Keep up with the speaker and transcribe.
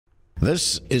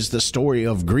This is the story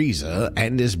of Greaser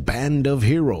and his band of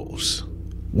heroes.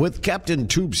 With Captain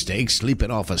Tubesteak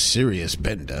sleeping off a serious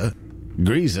bender,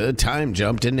 Greaser time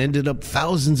jumped and ended up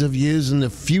thousands of years in the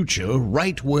future,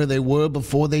 right where they were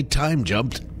before they time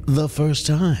jumped the first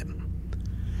time.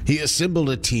 He assembled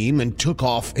a team and took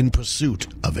off in pursuit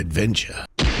of adventure.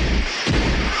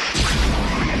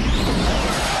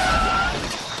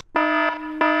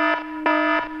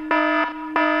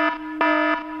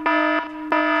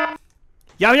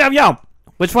 Yo, yo, yo!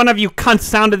 Which one of you cunts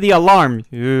sounded the alarm?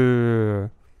 Yeah.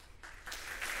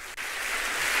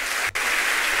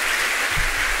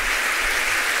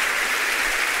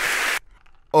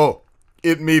 Oh,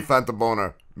 it me, Phantom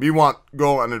Boner. Me want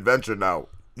go on adventure now.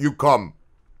 You come.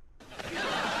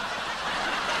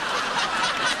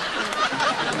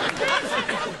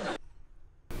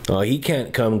 Oh, he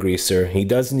can't come, Greaser. He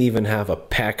doesn't even have a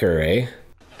pecker, eh?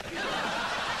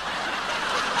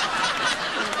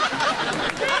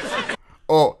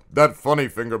 Oh, that funny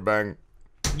finger bang.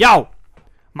 Yo!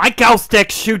 My ghost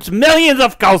stick shoots millions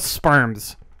of ghost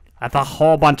sperms! That's a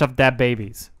whole bunch of dead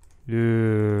babies.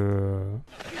 Yeah.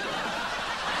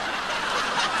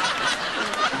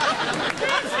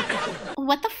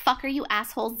 What the fuck are you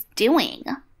assholes doing?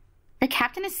 The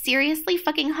captain is seriously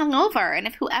fucking hungover, and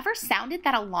if whoever sounded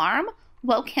that alarm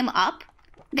woke him up,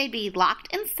 they'd be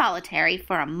locked in solitary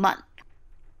for a month.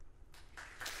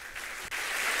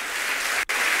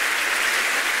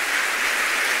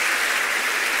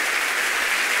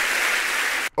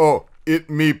 Oh, it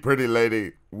me, pretty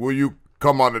lady. Will you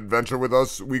come on adventure with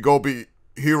us? We go be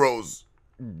heroes.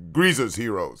 Greaser's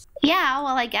heroes. Yeah,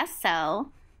 well, I guess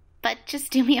so. But just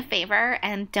do me a favor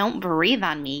and don't breathe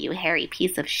on me, you hairy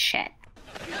piece of shit.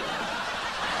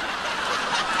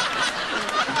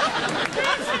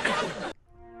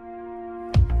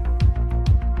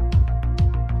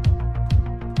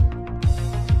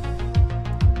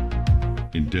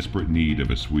 In desperate need of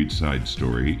a sweet side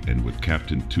story, and with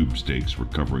Captain Tubesteaks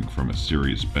recovering from a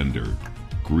serious bender,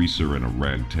 Greaser and a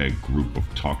ragtag group of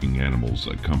talking animals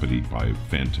accompanied by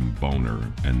Phantom Boner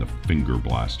and the Finger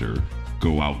Blaster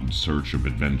go out in search of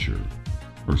adventure,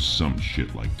 or some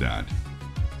shit like that.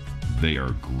 They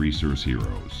are Greaser's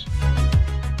heroes.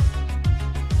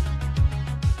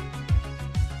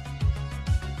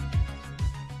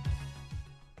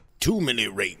 Too Many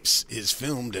Rapes is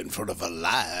filmed in front of a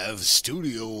live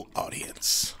studio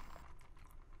audience.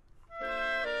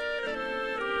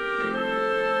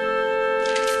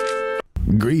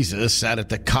 Greaser sat at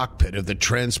the cockpit of the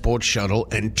transport shuttle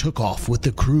and took off with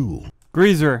the crew.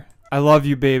 Greaser, I love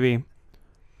you, baby.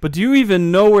 But do you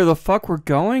even know where the fuck we're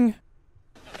going?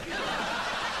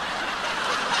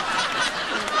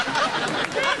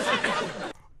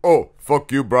 Oh,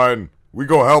 fuck you, Brian. We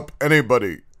go help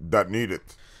anybody that need it.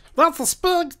 That's the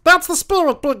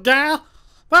spirit, big guy.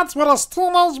 That's what us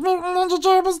teenage mutant ninja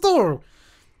jobbers do.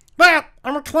 That,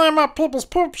 and we clean up people's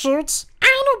poop chutes.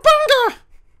 Ain't no bunga!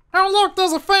 Oh look,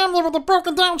 there's a family with a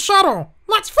broken down shuttle.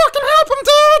 Let's fucking help them,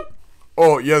 dude!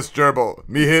 Oh, yes, Gerbil.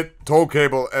 Me hit tow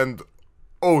cable and...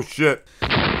 oh, shit.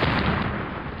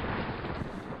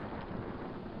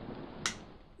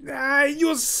 Ah,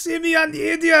 you simian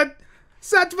idiot!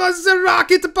 That was the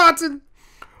rocket button!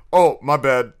 Oh, my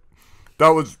bad. That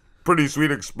was pretty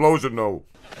sweet explosion, though.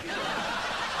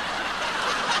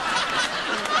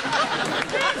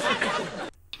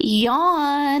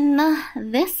 Yawn.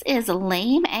 This is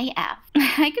lame AF.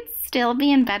 I could still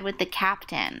be in bed with the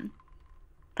captain.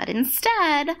 But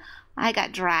instead, I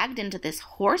got dragged into this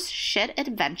horse shit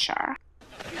adventure.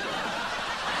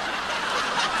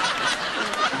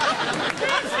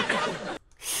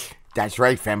 That's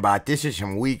right, Fembot. This is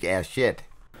some weak-ass shit.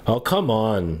 Oh, come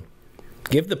on.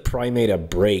 Give the primate a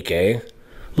break, eh?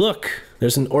 Look,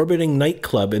 there's an orbiting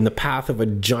nightclub in the path of a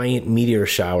giant meteor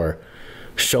shower.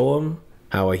 Show him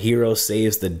how a hero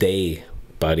saves the day,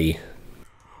 buddy.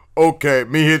 Okay,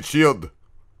 me hit shield.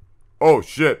 Oh,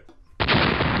 shit.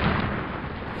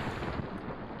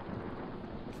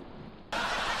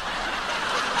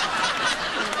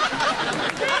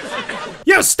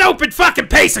 You stupid fucking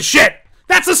piece of shit!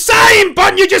 That's the same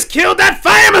button you just killed that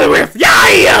family with!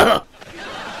 Yeah!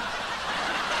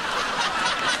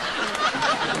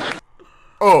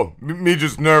 Oh, me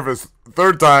just nervous.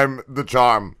 Third time, the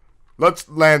charm. Let's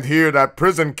land here, that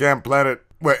prison camp planet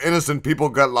where innocent people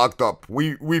got locked up.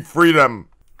 We free them.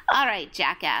 Alright,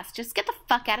 jackass, just get the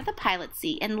fuck out of the pilot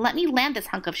seat and let me land this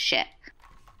hunk of shit.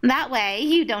 That way,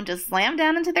 you don't just slam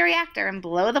down into the reactor and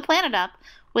blow the planet up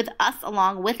with us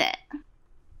along with it.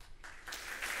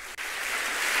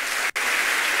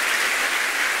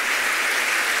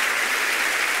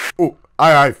 Oh,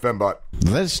 aye, Fembot.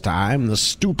 This time, the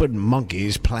stupid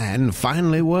monkey's plan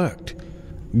finally worked.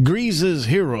 Greaser's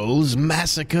heroes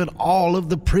massacred all of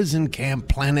the prison camp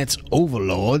planet's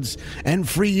overlords and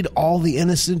freed all the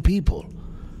innocent people.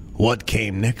 What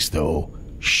came next, though,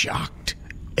 shocked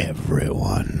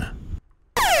everyone.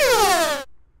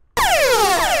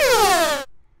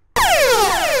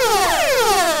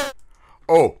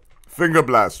 Oh, Finger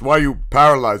Blast, why you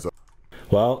paralyze us?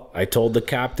 Well, I told the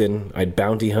captain I'd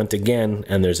bounty hunt again,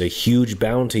 and there's a huge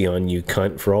bounty on you,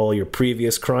 cunt, for all your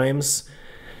previous crimes.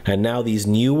 And now these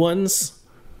new ones,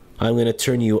 I'm going to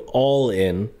turn you all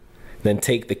in, then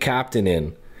take the captain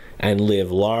in, and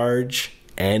live large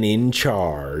and in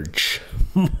charge.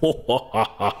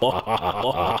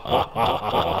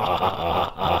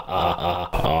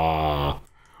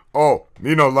 Oh,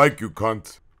 me no like you,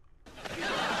 cunt.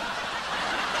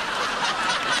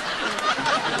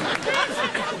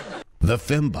 The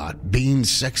Fembot, being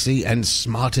sexy and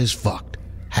smart as fuck,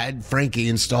 had Frankie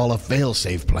install a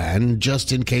failsafe plan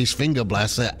just in case Finger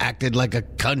Blaster acted like a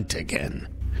cunt again.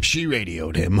 She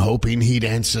radioed him, hoping he'd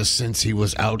answer since he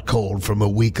was out cold from a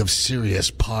week of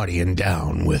serious partying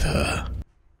down with her.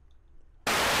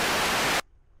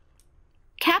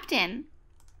 Captain,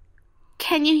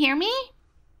 can you hear me?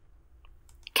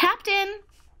 Captain,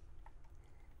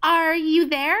 are you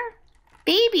there?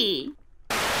 Baby.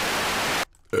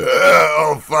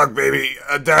 Oh, fuck, baby.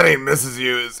 Daddy misses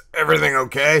you. Is everything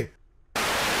okay?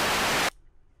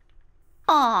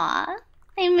 Aw,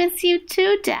 I miss you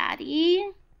too, Daddy.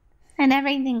 And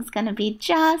everything's gonna be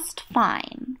just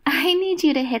fine. I need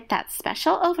you to hit that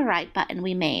special override button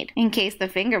we made in case the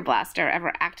Finger Blaster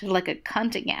ever acted like a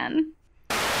cunt again.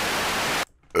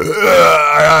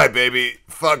 Aye, baby.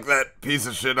 Fuck that piece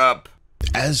of shit up.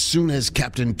 As soon as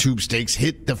Captain Tubestakes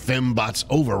hit the Fembot's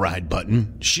override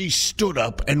button, she stood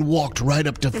up and walked right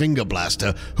up to Finger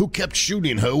Blaster, who kept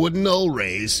shooting her with null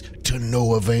rays to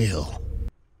no avail.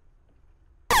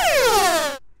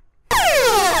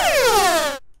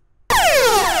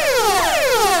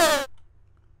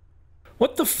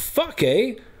 What the fuck,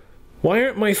 eh? Why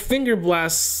aren't my finger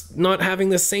blasts not having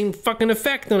the same fucking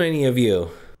effect on any of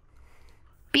you?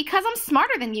 Because I'm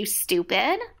smarter than you,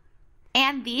 stupid.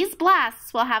 And these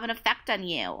blasts will have an effect on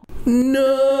you. No!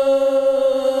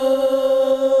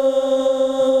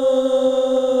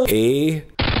 Eh?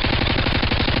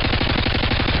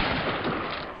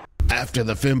 After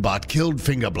the Fembot killed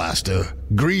Finger Blaster,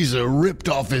 Greaser ripped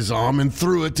off his arm and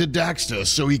threw it to Daxter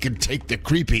so he could take the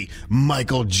creepy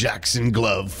Michael Jackson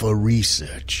glove for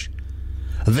research.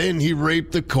 Then he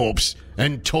raped the corpse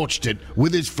and torched it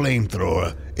with his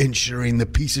flamethrower, ensuring the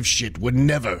piece of shit would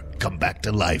never come back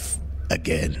to life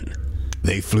again.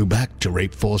 They flew back to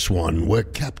Rape Force 1, where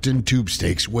Captain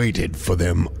Tubestakes waited for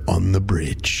them on the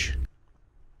bridge.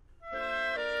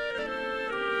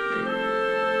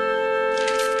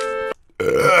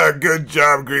 Good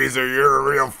job, Greaser. You're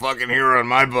a real fucking hero in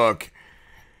my book.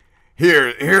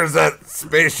 Here's that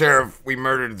space sheriff we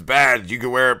murdered's badge. You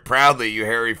can wear it proudly, you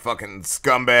hairy fucking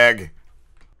scumbag.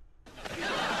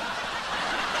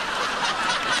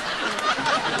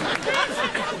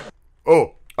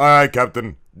 Oh, aye,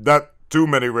 Captain. That too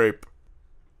many rape.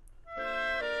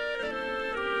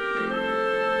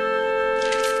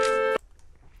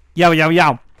 Yo, yo,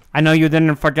 yo. I know you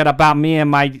didn't forget about me and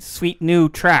my sweet new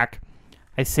track.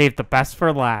 I saved the best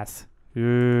for last.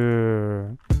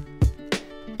 Yo.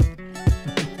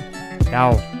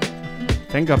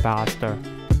 Finger Blaster.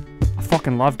 I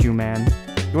fucking loved you, man.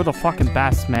 You're the fucking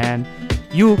best, man.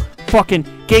 You fucking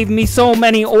gave me so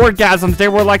many orgasms. They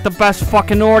were like the best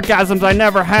fucking orgasms. I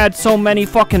never had so many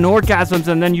fucking orgasms.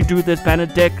 And then you do this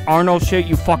Benedict Arnold shit,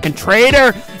 you fucking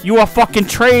traitor. You a fucking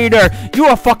traitor. You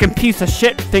a fucking piece of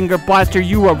shit, Finger Blaster.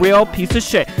 You a real piece of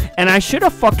shit. And I should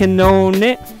have fucking known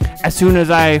it as soon as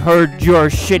I heard your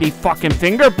shitty fucking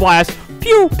finger blast.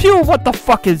 Pew, pew, what the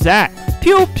fuck is that?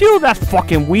 Pew, pew, that's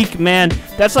fucking weak, man.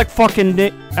 That's like fucking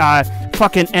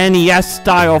NES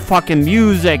style fucking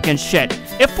music and shit.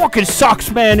 It fucking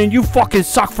sucks, man, and you fucking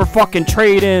suck for fucking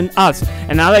trading us.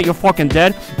 And now that you're fucking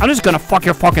dead, I'm just gonna fuck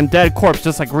your fucking dead corpse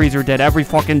just like Greaser did every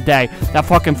fucking day. That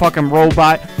fucking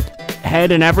robot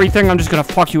head and everything, I'm just gonna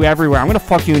fuck you everywhere. I'm gonna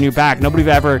fuck you in your back. Nobody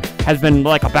ever has been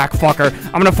like a back fucker.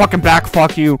 I'm gonna fucking back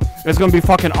fuck you. It's gonna be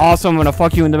fucking awesome. I'm gonna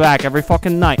fuck you in the back every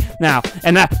fucking night. Now,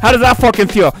 and that, how does that fucking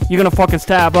feel? You're gonna fucking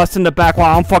stab us in the back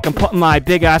while I'm fucking putting my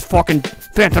big ass fucking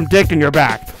phantom dick in your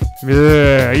back.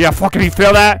 Yeah, fucking, you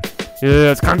feel that?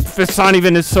 Yeah, it's not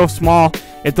even, it's so small,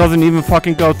 it doesn't even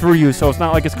fucking go through you, so it's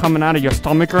not like it's coming out of your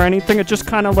stomach or anything. It just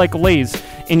kind of like lays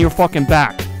in your fucking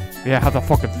back. Yeah, how's that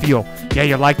fucking feel? Yeah,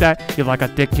 you like that? You like a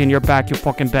dick in your back, you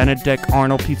fucking Benedict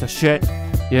Arnold piece of shit?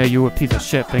 Yeah, you a piece of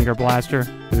shit, finger blaster.